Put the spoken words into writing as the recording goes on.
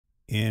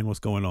And what's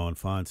going on?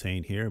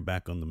 Fontaine here,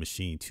 back on the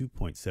Maschine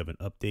 2.7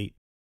 update.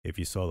 If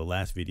you saw the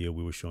last video,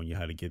 we were showing you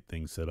how to get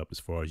things set up as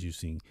far as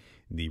using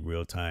the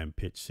real-time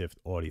pitch shift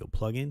audio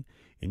plugin.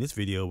 In this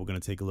video, we're going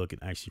to take a look at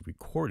actually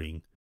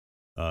recording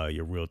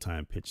your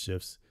real-time pitch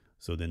shifts.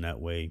 So then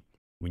that way,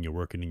 when you're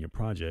working in your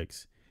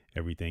projects,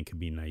 everything can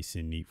be nice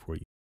and neat for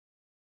you.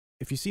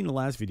 If you've seen the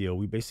last video,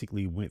 we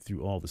basically went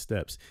through all the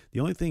steps.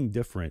 The only thing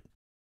different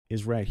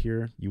is right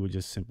here, you would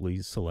just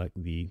simply select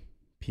the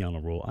piano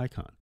roll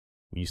icon.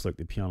 When you select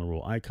the piano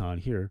roll icon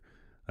here,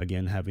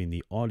 again, having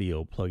the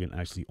audio plugin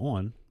actually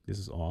on, this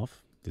is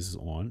off, this is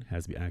on,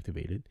 has to be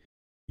activated.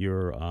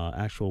 Your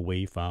actual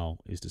wave file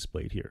is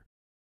displayed here.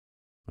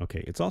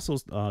 Okay, it's also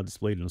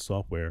displayed in the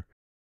software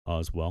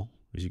as well,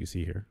 as you can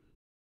see here.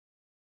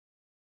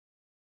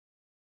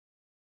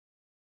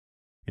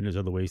 And there's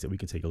other ways that we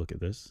can take a look at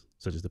this,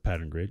 such as the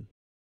pattern grid.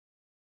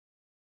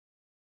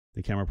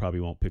 The camera probably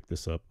won't pick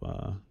this up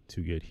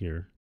too good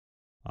here.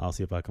 I'll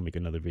see if I can make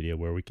another video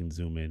where we can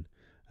zoom in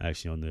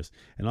actually on this,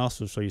 and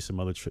also show you some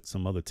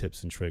other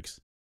tips and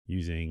tricks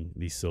using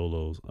these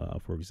solos,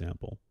 for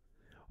example.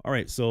 All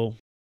right, so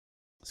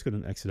let's go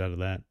ahead and exit out of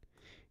that,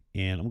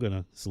 and I'm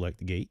gonna select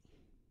the gate.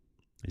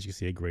 As you can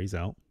see, it grays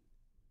out,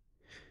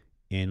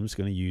 and I'm just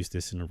gonna use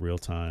this in a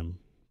real-time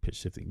pitch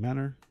shifting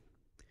manner,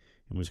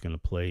 and we're just gonna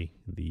play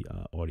the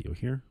audio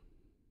here.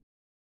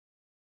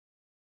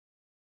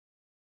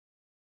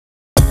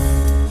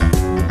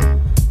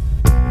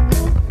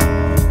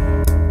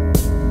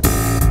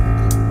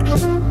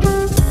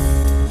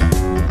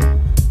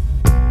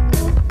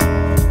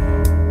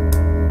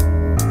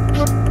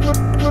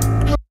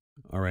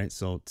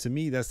 So to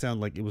me, that sounded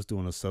like it was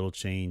doing a subtle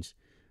change,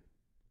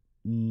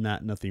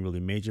 nothing really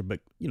major,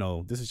 but you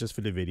know, this is just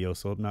for the video,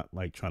 so I'm not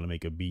like trying to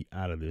make a beat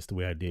out of this the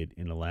way I did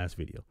in the last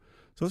video.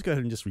 So let's go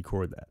ahead and just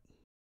record that.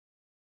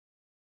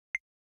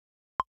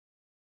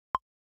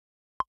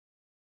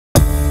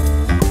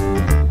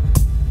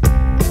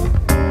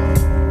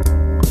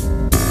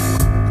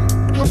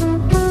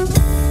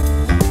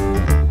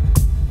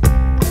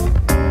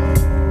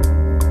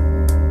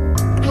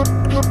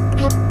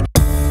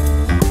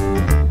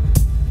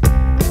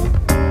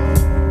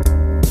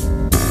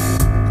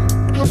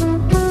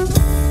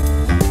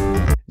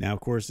 Now, of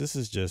course, this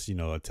is just, you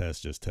know, a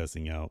test, just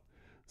testing out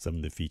some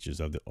of the features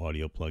of the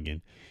audio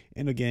plugin.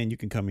 And again, you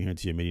can come in here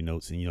into your MIDI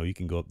notes and, you know, you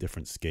can go up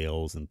different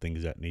scales and things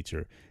of that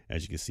nature,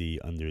 as you can see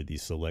under the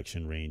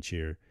selection range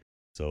here.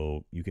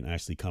 So you can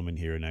actually come in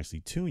here and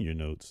actually tune your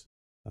notes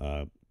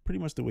pretty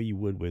much the way you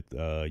would with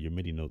your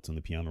MIDI notes on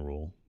the piano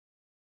roll.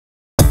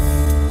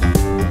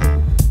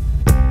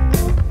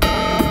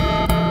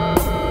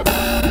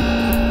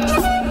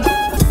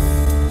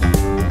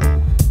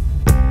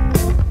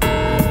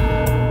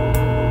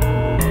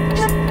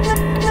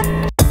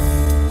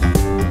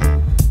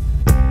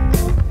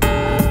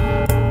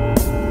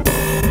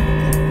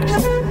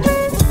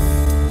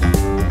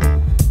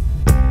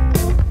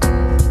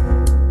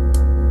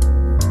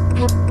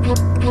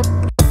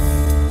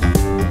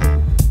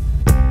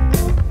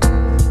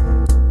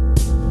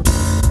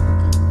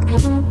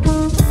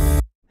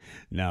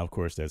 Now, of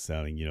course, that's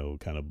sounding, you know,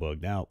 kind of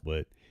bugged out,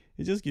 but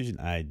it just gives you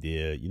an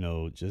idea, you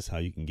know, just how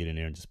you can get in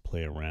there and just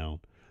play around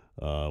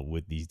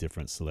with these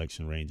different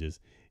selection ranges.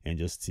 And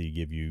just to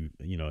give you,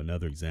 you know,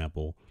 another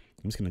example,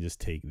 I'm just going to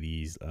just take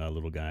these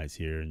little guys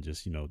here and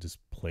just, you know, just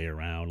play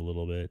around a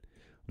little bit.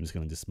 I'm just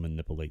going to just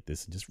manipulate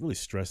this and just really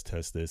stress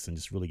test this and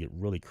just really get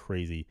really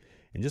crazy.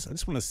 And I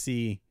just want to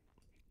see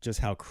just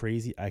how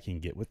crazy I can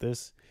get with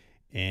this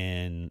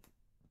and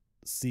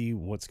see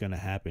what's going to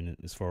happen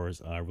as far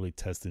as really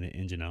testing the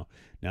engine out.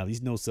 Now,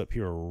 these notes up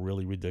here are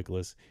really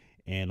ridiculous,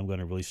 and I'm going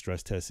to really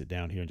stress test it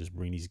down here and just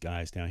bring these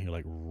guys down here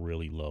like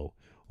really low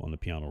on the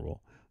piano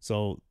roll.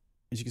 So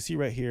as you can see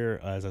right here,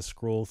 as I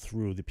scroll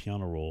through the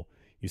piano roll,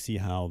 you see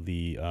how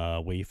the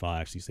wave file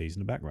actually stays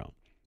in the background.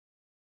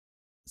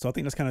 So I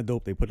think that's kind of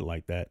dope they put it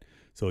like that.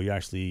 So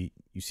you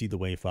see the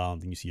wave file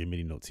and then you see your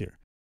MIDI notes here.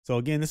 So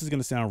again, this is going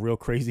to sound real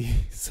crazy.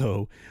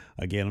 So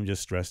again, I'm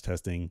just stress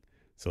testing.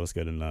 So let's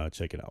go ahead and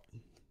check it out.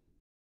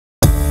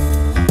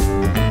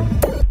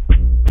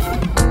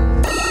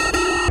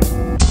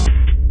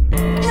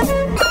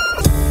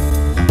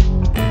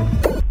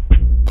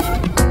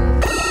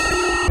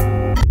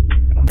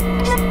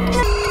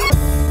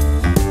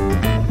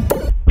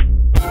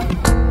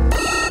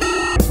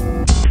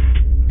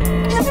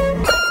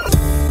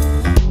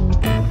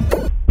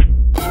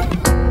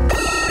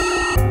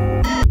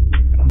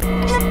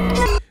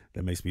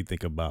 That makes me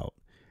think about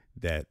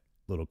that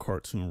little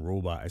cartoon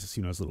robot I just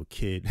seen as a little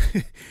kid,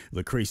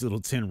 the crazy little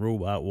tin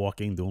robot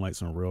walking, doing like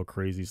some real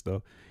crazy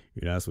stuff.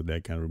 You know, that's what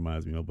that kind of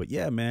reminds me of. But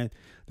yeah, man,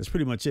 that's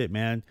pretty much it,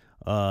 man.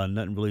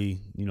 Nothing really,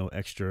 you know,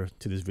 extra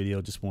to this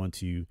video. Just wanted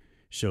to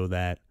show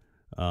that,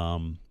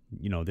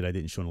 you know, that I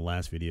didn't show in the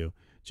last video,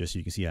 just so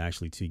you can see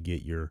actually to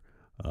get your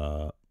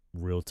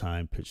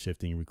real-time pitch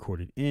shifting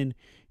recorded in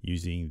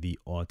using the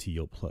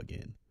audio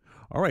plugin.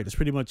 All right, that's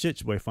pretty much it.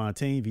 It's your boy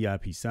Fontaine,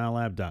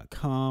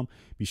 VIPSoundlab.com.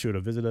 Be sure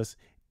to visit us,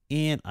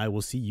 and I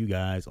will see you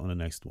guys on the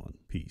next one.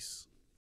 Peace.